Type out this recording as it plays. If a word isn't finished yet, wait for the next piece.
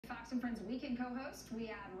Fox and Friends weekend co-host. We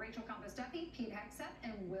have Rachel Campos-Duffy, Pete Hegseth,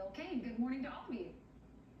 and Will Cain. Good morning to all of you.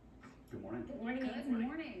 Good morning. Good morning. Good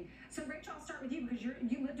morning. So, Rachel, I'll start with you because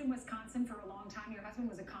you lived in Wisconsin for a long time. Your husband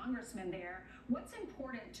was a congressman there. What's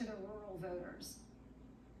important to the rural voters?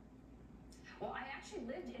 Well, I actually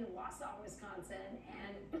lived in Wausau, Wisconsin,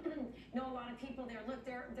 and know a lot of people there. Look,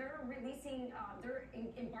 they're releasing, they're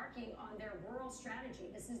embarking on their rural strategy.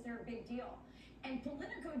 This is their big deal. And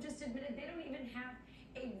Politico just admitted they don't even have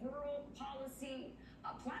a rural policy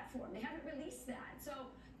platform. They haven't released that. So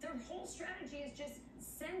their whole strategy is just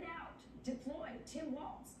send out, deploy Tim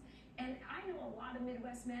Walz. And I know a lot of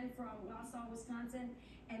Midwest men from Wausau, Wisconsin,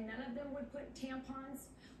 and none of them would put tampons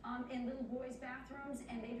in little boys' bathrooms,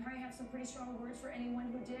 and they'd probably have some pretty strong words for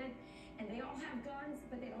anyone who did. And they all have guns,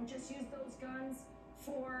 but they don't just use those guns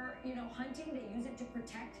for, hunting. They use it to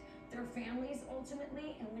protect their families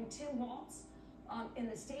ultimately. And when Tim Walz in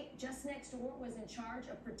the state just next door was in charge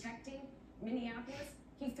of protecting Minneapolis,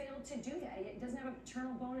 he failed to do that. He doesn't have a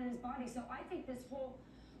paternal bone in his body. So I think this whole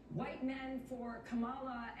white men for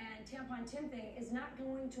Kamala and Tampon Tim thing is not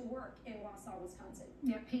going to work in Wausau, Wisconsin.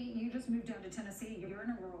 Yeah, Pete, you just moved down to Tennessee. You're in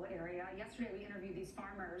a rural area. Yesterday we interviewed these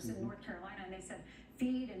farmers in North Carolina, and they said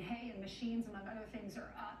feed and hay and machines, among other things,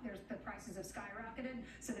 are up. The prices have skyrocketed,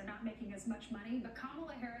 so they're not making as much money. But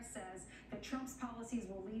Kamala Harris says that Trump's policies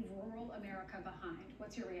will leave rural America behind.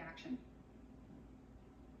 What's your reaction?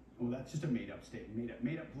 Well, that's just a made-up statement,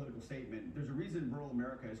 made-up political statement. There's a reason rural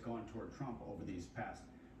America has gone toward Trump over these past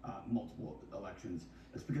multiple elections.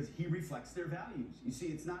 It's because he reflects their values. You see,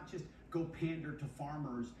 it's not just go pander to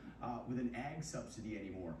farmers with an ag subsidy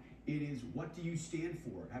anymore. It is, what do you stand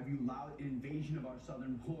for? Have you allowed an invasion of our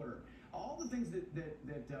southern border? All the things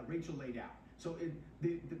that Rachel laid out. So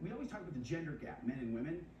we always talk about the gender gap, men and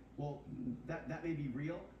women. Well, that may be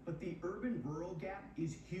real, but the urban-rural gap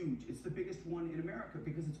is huge. It's the biggest one in America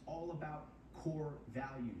because it's all about core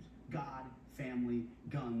values: God, family,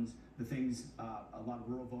 guns, the things a lot of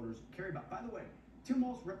rural voters care about. By the way, Tim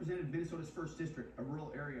Walz represented Minnesota's 1st District, a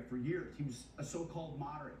rural area, for years. He was a so-called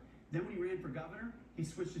moderate. Then when he ran for governor, he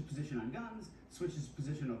switched his position on guns, switched his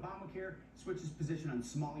position on Obamacare, switched his position on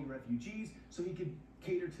Somali refugees, so he could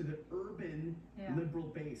cater to the urban liberal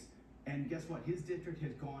base. And guess what? His district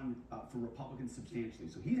has gone for Republicans substantially.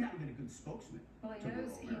 So he's not even a good spokesman. Well, he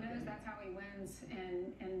knows that's how he wins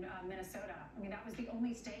in Minnesota. I mean, that was the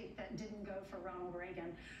only state that didn't go for Ronald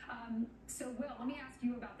Reagan. So, Will, let me ask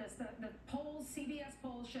you about this. The polls, CBS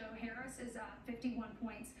polls show Harris is up 51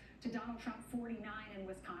 points to Donald Trump 49 in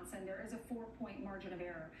Wisconsin. There is a 4-point margin of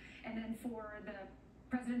error. And then for the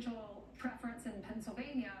presidential preference in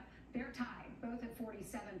Pennsylvania, they're tied, both at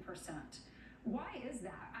 47%. Why is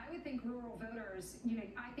that? I would think rural voters,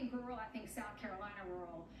 I think rural, I think South Carolina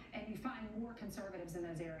rural, and you find more conservatives in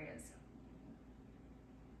those areas.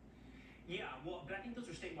 Yeah, well, but I think those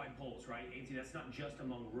are statewide polls, right, Ainsley? That's not just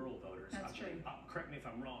among rural voters. That's true. Correct me if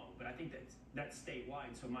I'm wrong, but I think that's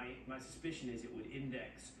statewide. So my suspicion is it would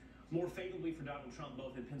index more favorably for Donald Trump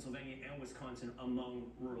both in Pennsylvania and Wisconsin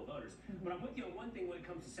among rural voters. But I'm with you on one thing when it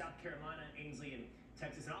comes to South Carolina, Ainsley, and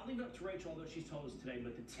Texas, and I'll leave it up to Rachel, although she's told us today,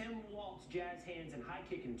 but the Tim Walz Jazz Hands and High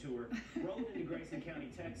Kicking Tour rolling into Grayson County,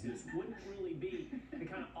 Texas wouldn't really be the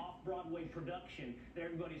kind of off-Broadway production that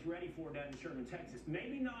everybody's ready for down in Sherman, Texas.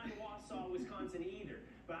 Maybe not in Wausau, Wisconsin either,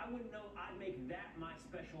 but I wouldn't know I'd make that my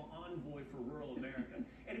special envoy for rural America.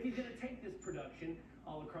 And if he's going to take this production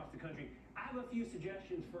all across the country, I have a few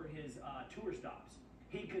suggestions for his tour stops.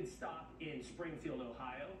 He could stop in Springfield,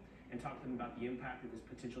 Ohio, and talk to them about the impact of his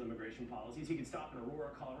potential immigration policies. He could stop in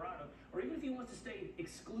Aurora, Colorado, or even if he wants to stay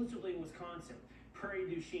exclusively in Wisconsin, Prairie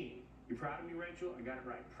du Chien. You proud of me, Rachel? I got it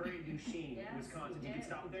right. Prairie du Chien, Yes, Wisconsin. He could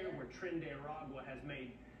stop there where Tren de Aragua has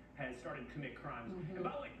started to commit crimes. And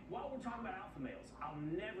by the way, while we're talking about alpha males, I'll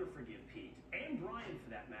never forgive Pete, and Brian for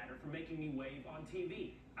that matter, for making me wave on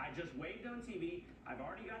TV. I just waved on TV. I've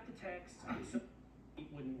already got the text. I'm so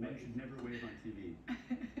wouldn't One should never wave on TV.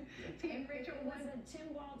 Pete and Rachel was a Tim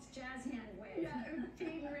Walz jazz hand wave. Yeah,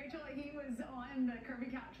 Pete and Rachel, he was on the Kirby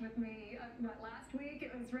couch with me last week. It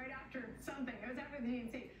was right after something. It was after the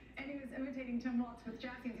DNC. And he was imitating Tim Walz with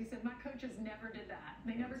jazz hands. He said, my coaches never did that.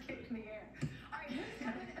 They never kicked in the air. All right, who's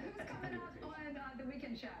coming up on the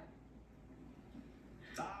weekend show?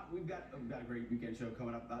 We've got a great weekend show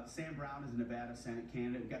coming up. Sam Brown is a Nevada Senate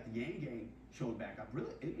candidate. We've got the Yang Gang showing back up.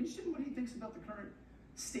 Really interested in what he thinks about the current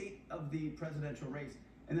state of the presidential race.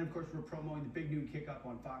 And then, of course, we're promoting the big noon kickoff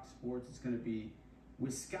on Fox Sports. It's going to be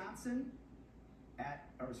Wisconsin I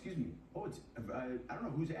don't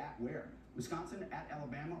know who's at where. Wisconsin at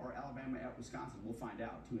Alabama or Alabama at Wisconsin. We'll find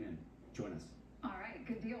out. Tune in. Join us. All right,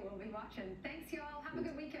 good deal. We'll be watching. Thanks, y'all. Have a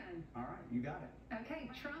good weekend. All right, you got it. Okay,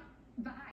 Trump Bye.